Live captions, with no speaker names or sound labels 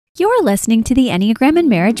You're listening to the Enneagram and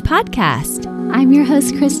Marriage Podcast. I'm your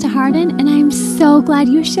host, Krista Harden, and I'm so glad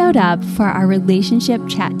you showed up for our relationship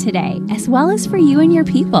chat today, as well as for you and your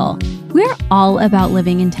people. We're all about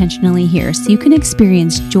living intentionally here so you can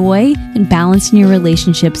experience joy and balance in your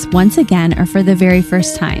relationships once again or for the very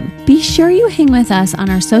first time. Be sure you hang with us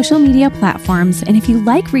on our social media platforms, and if you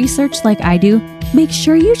like research like I do, make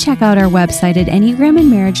sure you check out our website at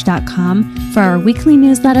enneagramandmarriage.com for our weekly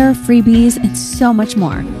newsletter, freebies, and so much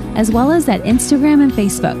more, as well as at Instagram and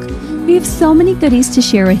Facebook. We have so many goodies to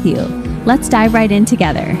share with you. Let's dive right in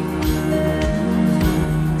together.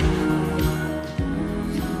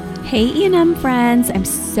 Hey E&M friends, I'm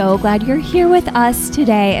so glad you're here with us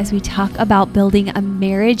today as we talk about building a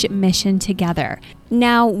marriage mission together.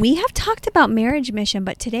 Now, we have talked about marriage mission,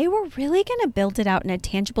 but today we're really going to build it out in a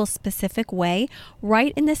tangible, specific way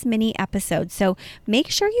right in this mini episode. So make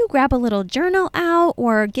sure you grab a little journal out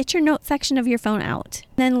or get your note section of your phone out.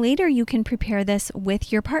 Then later you can prepare this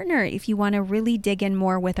with your partner if you want to really dig in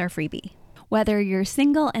more with our freebie. Whether you're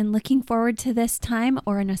single and looking forward to this time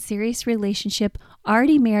or in a serious relationship,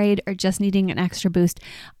 already married, or just needing an extra boost,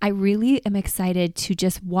 I really am excited to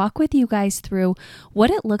just walk with you guys through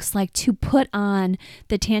what it looks like to put on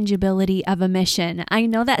the tangibility of a mission. I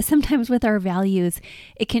know that sometimes with our values,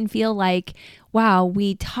 it can feel like, wow,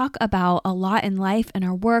 we talk about a lot in life and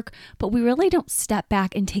our work, but we really don't step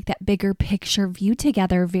back and take that bigger picture view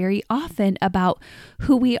together very often about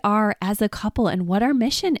who we are as a couple and what our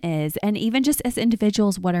mission is, and even just as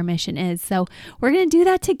individuals, what our mission is. So we're going to do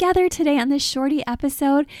that together today on this shorty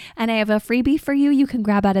episode, and I have a freebie for you. You can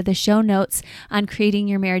grab out of the show notes on creating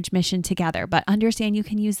your marriage mission together, but understand you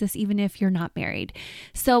can use this even if you're not married.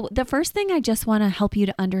 So the first thing I just want to help you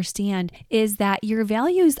to understand is that your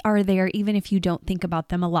values are there even if you don't think about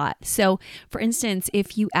them a lot. So for instance,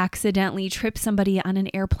 if you accidentally trip somebody on an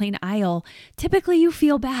airplane aisle, typically you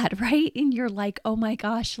feel bad, right? And you're like, oh my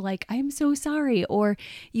gosh, like I'm so sorry. Or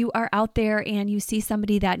you are out there and you see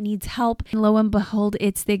somebody that needs help, and lo and behold,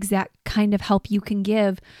 it's the exact kind of help you can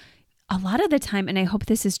give. A lot of the time, and I hope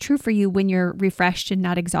this is true for you when you're refreshed and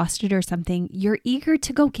not exhausted or something, you're eager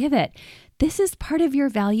to go give it. This is part of your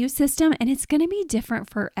value system, and it's going to be different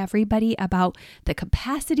for everybody about the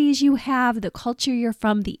capacities you have, the culture you're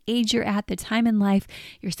from, the age you're at, the time in life,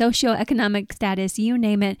 your socioeconomic status, you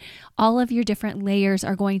name it. All of your different layers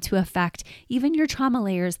are going to affect, even your trauma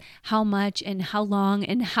layers, how much and how long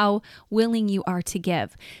and how willing you are to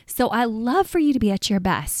give. So I love for you to be at your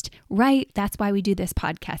best, right? That's why we do this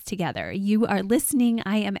podcast together. You are listening.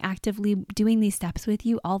 I am actively doing these steps with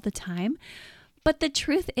you all the time. But the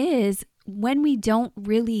truth is, when we don't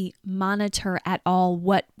really monitor at all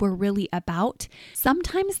what we're really about,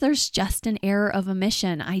 sometimes there's just an error of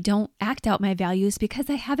omission. I don't act out my values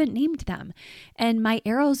because I haven't named them. And my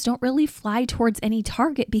arrows don't really fly towards any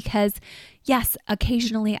target because, yes,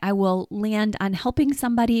 occasionally I will land on helping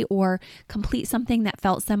somebody or complete something that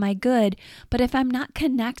felt semi-good. But if I'm not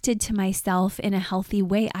connected to myself in a healthy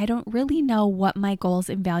way, I don't really know what my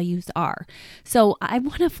goals and values are. So I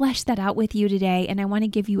want to flesh that out with you today. And I want to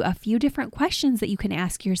give you a few different questions that you can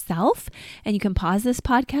ask yourself, and you can pause this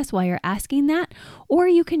podcast while you're asking that, or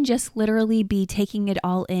you can just literally be taking it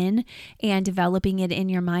all in and developing it in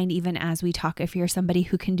your mind even as we talk, if you're somebody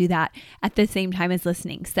who can do that at the same time as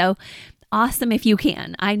listening. So awesome if you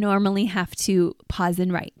can. I normally have to pause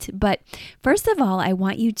and write. But first of all, I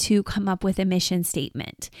want you to come up with a mission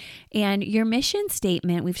statement. And your mission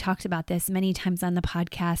statement, we've talked about this many times on the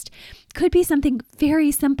podcast, could be something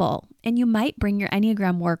very simple. And you might bring your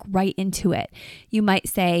Enneagram work right into it. You might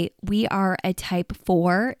say, we are a type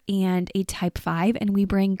 4 and a type 5, and we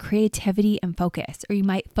bring creativity and focus. Or you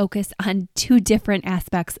might focus on two different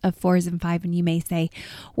aspects of 4s and 5, and you may say,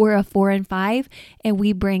 we're a 4 and 5, and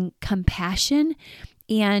we bring compassion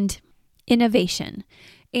and innovation.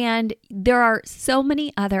 And there are so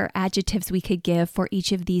many other adjectives we could give for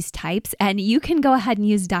each of these types. And you can go ahead and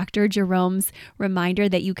use Dr. Jerome's reminder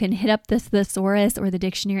that you can hit up the thesaurus or the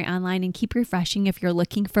dictionary online and keep refreshing if you're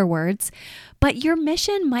looking for words. But your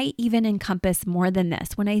mission might even encompass more than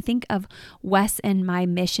this. When I think of Wes and my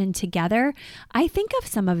mission together, I think of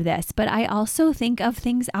some of this, but I also think of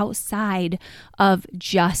things outside of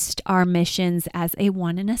just our missions as a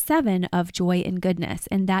 1 and a 7 of joy and goodness.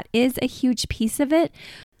 And that is a huge piece of it.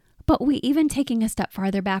 But we, even taking a step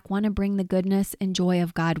farther back, want to bring the goodness and joy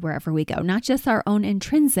of God wherever we go, not just our own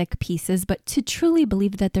intrinsic pieces, but to truly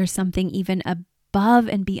believe that there's something even above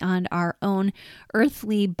and beyond our own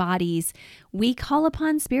earthly bodies, we call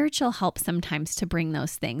upon spiritual help sometimes to bring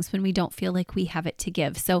those things when we don't feel like we have it to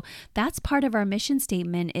give. So that's part of our mission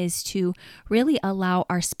statement, is to really allow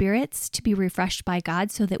our spirits to be refreshed by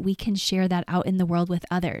God so that we can share that out in the world with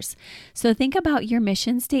others. So think about your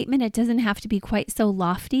mission statement. It doesn't have to be quite so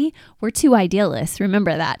lofty. We're too idealists,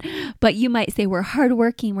 remember that. But you might say we're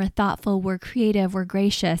hardworking, we're thoughtful, we're creative, we're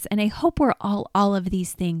gracious. And I hope we're all of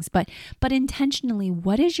these things, but intentionally,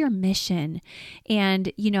 what is your mission?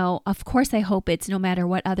 And, of course, I hope it's no matter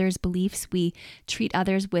what others' beliefs, we treat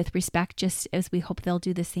others with respect, just as we hope they'll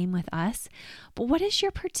do the same with us. But what is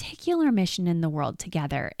your particular mission in the world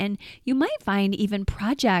together? And you might find even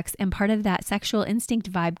projects and part of that sexual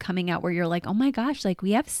instinct vibe coming out where you're like, oh my gosh, like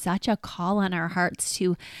we have such a call on our hearts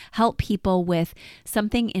to help people with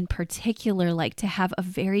something in particular, like to have a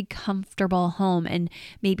very comfortable home. And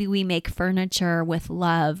maybe we make furniture with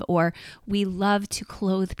love, or we love to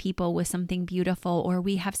clothe people with something beautiful, or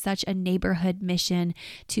we have such a neighborhood mission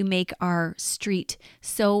to make our street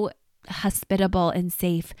so hospitable and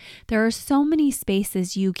safe. There are so many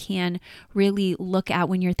spaces you can really look at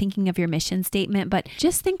when you're thinking of your mission statement, but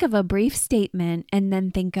just think of a brief statement and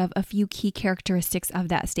then think of a few key characteristics of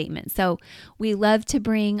that statement. So we love to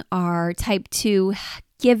bring our type 2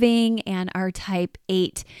 giving and our type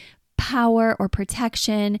 8 power or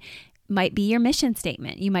protection might be your mission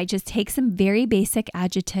statement. You might just take some very basic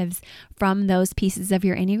adjectives from those pieces of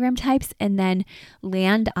your Enneagram types and then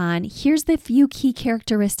land on, here's the few key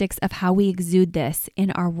characteristics of how we exude this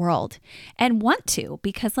in our world. And want to,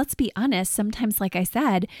 because let's be honest, sometimes, like I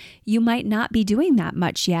said, you might not be doing that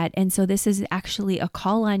much yet. And so this is actually a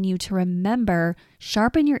call on you to remember,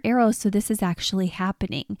 sharpen your arrows so this is actually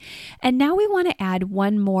happening. And now we want to add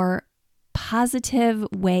one more positive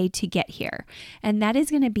way to get here. And that is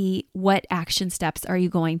going to be, what action steps are you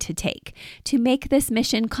going to take to make this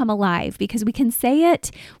mission come alive? Because we can say it,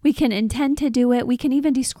 we can intend to do it, we can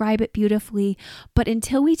even describe it beautifully, but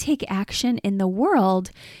until we take action in the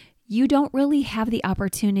world, you don't really have the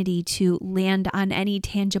opportunity to land on any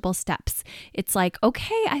tangible steps. It's like,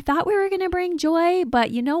 okay, I thought we were going to bring joy,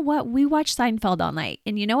 but you know what? We watched Seinfeld all night.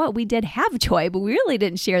 And you know what? We did have joy, but we really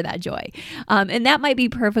didn't share that joy. And that might be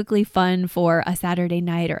perfectly fun for a Saturday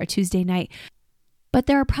night or a Tuesday night. But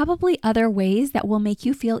there are probably other ways that will make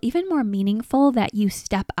you feel even more meaningful, that you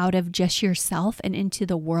step out of just yourself and into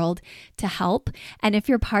the world to help. And if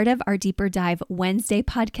you're part of our Deeper Dive Wednesday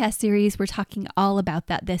podcast series, we're talking all about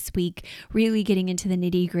that this week, really getting into the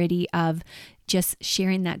nitty-gritty of just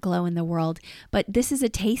sharing that glow in the world. But this is a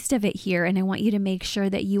taste of it here. And I want you to make sure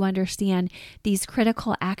that you understand these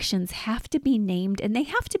critical actions have to be named and they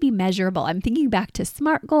have to be measurable. I'm thinking back to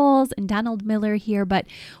SMART goals and Donald Miller here, but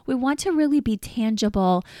we want to really be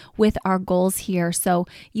tangible with our goals here. So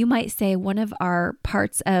you might say one of our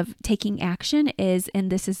parts of taking action is, and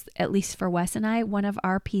this is at least for Wes and I, one of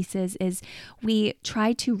our pieces is we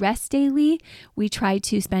try to rest daily. We try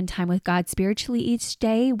to spend time with God spiritually each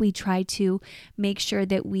day. We try to make sure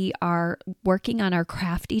that we are working on our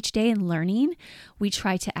craft each day and learning. We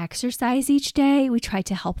try to exercise each day. We try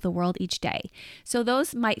to help the world each day. So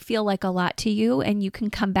those might feel like a lot to you, and you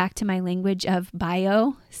can come back to my language of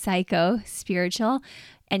bio, psycho, spiritual,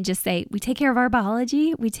 and just say, we take care of our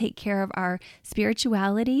biology, we take care of our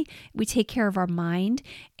spirituality, we take care of our mind,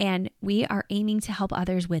 and we are aiming to help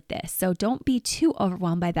others with this. So don't be too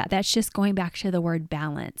overwhelmed by that. That's just going back to the word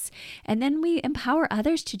balance. And then we empower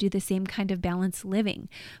others to do the same kind of balanced living.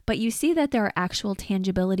 But you see that there are actual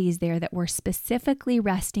tangibilities there, that we're specifically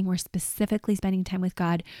resting, we're specifically spending time with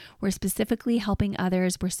God, we're specifically helping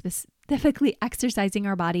others, we're specifically exercising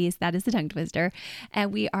our bodies, that is the tongue twister,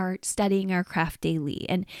 and we are studying our craft daily.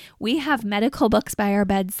 And we have medical books by our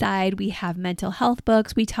bedside. We have mental health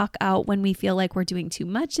books. We talk out when we feel like we're doing too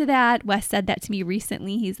much of that. Wes said that to me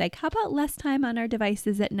recently. He's like, how about less time on our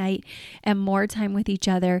devices at night and more time with each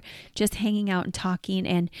other, just hanging out and talking?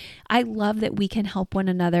 And I love that we can help one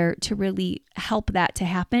another to really help that to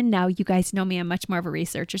happen. Now, you guys know me, I'm much more of a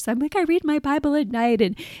researcher. So I'm like, I read my Bible at night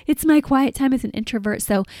and it's my quiet time as an introvert.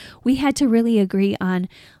 So we had to really agree on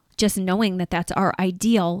just knowing that that's our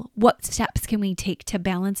ideal. What steps can we take to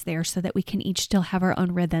balance there so that we can each still have our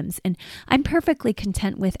own rhythms? And I'm perfectly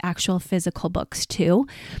content with actual physical books too.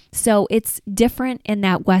 So it's different in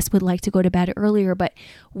that Wes would like to go to bed earlier, but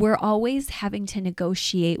we're always having to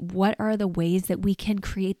negotiate what are the ways that we can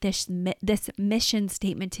create this mission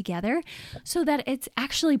statement together so that it's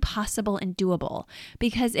actually possible and doable.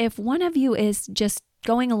 Because if one of you is just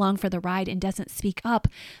going along for the ride and doesn't speak up,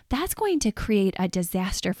 that's going to create a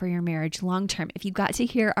disaster for your marriage long term. If you got to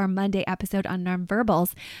hear our Monday episode on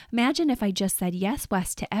nonverbals, imagine if I just said yes,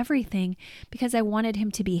 Wes, to everything because I wanted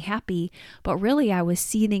him to be happy, but really I was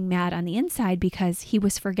seething mad on the inside because he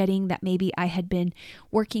was forgetting that maybe I had been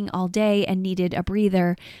working all day and needed a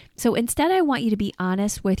breather. So instead, I want you to be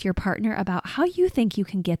honest with your partner about how you think you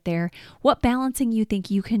can get there, what balancing you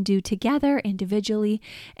think you can do together individually,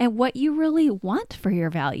 and what you really want for your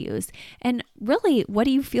values. And really, what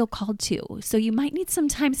do you feel called to? So you might need some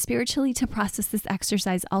time spiritually to process this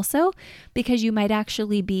exercise also, because you might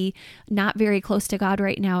actually be not very close to God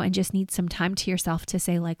right now and just need some time to yourself to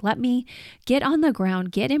say, like, let me get on the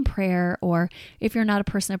ground, get in prayer, or if you're not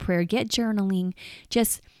a person of prayer, get journaling,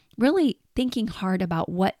 just really thinking hard about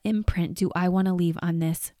what imprint do I want to leave on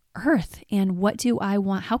this earth, and what do I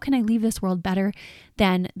want? How can I leave this world better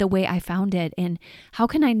than the way I found it? And how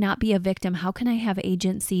can I not be a victim? How can I have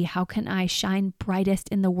agency? How can I shine brightest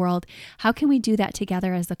in the world? How can we do that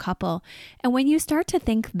together as a couple? And when you start to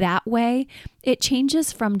think that way, it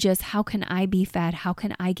changes from just how can I be fed? How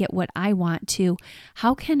can I get what I want to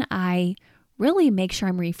how can I really make sure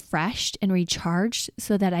I'm refreshed and recharged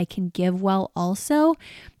so that I can give well also.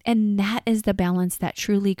 And that is the balance that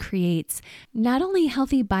truly creates not only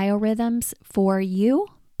healthy biorhythms for you,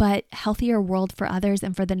 but healthier world for others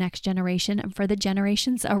and for the next generation and for the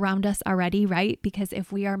generations around us already, right? Because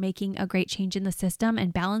if we are making a great change in the system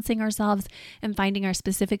and balancing ourselves and finding our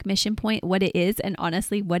specific mission point, what it is, and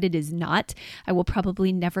honestly, what it is not, I will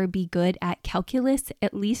probably never be good at calculus,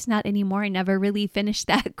 at least not anymore. I never really finished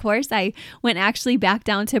that course. I went actually back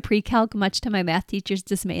down to pre-calc, much to my math teacher's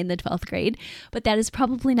dismay in the 12th grade, but that is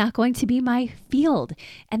probably not going to be my field.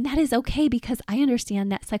 And that is okay because I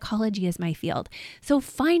understand that psychology is my field. So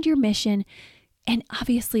find your mission, and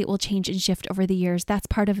obviously it will change and shift over the years. That's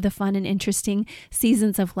part of the fun and interesting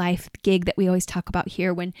seasons of life gig that we always talk about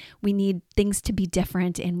here, when we need things to be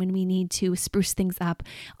different and when we need to spruce things up.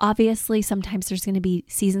 Obviously, sometimes there's going to be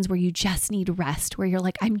seasons where you just need rest, where you're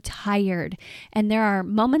like, I'm tired. And there are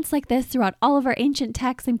moments like this throughout all of our ancient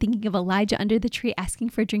texts. I'm thinking of Elijah under the tree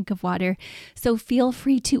asking for a drink of water. So feel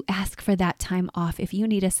free to ask for that time off if you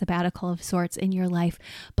need a sabbatical of sorts in your life.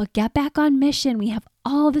 But get back on mission. We have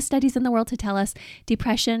all the studies in the world to tell us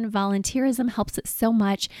depression, volunteerism helps it so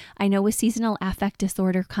much. I know with seasonal affect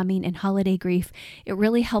disorder coming and holiday grief, it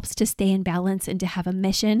really helps to stay in balance and to have a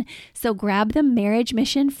mission. So grab the marriage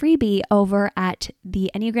mission freebie over at the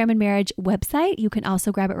Enneagram and Marriage website. You can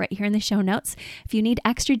also grab it right here in the show notes. If you need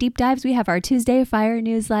extra deep dives, we have our Tuesday Fire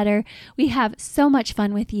newsletter. We have so much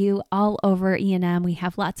fun with you all over E&M. We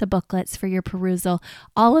have lots of booklets for your perusal.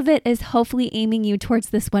 All of it is hopefully aiming you towards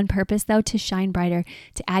this one purpose, though, to shine brighter,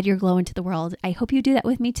 to add your glow into the world. I hope you do that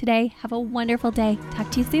with me today. Have a wonderful day. Talk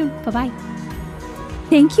to you soon. Bye-bye.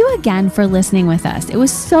 Thank you again for listening with us. It was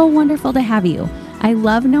so wonderful to have you. I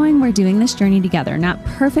love knowing we're doing this journey together, not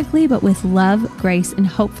perfectly, but with love, grace, and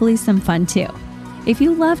hopefully some fun too. If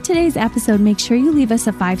you loved today's episode, make sure you leave us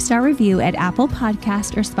a 5-star review at Apple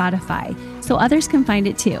Podcast or Spotify so others can find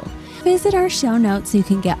it too. Visit our show notes so you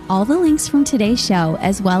can get all the links from today's show,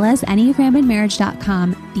 as well as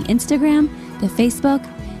EnneagramandMarriage.com, the Instagram, the Facebook,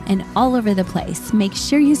 and all over the place. Make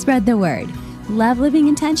sure you spread the word. Love living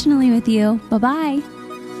intentionally with you. Bye-bye.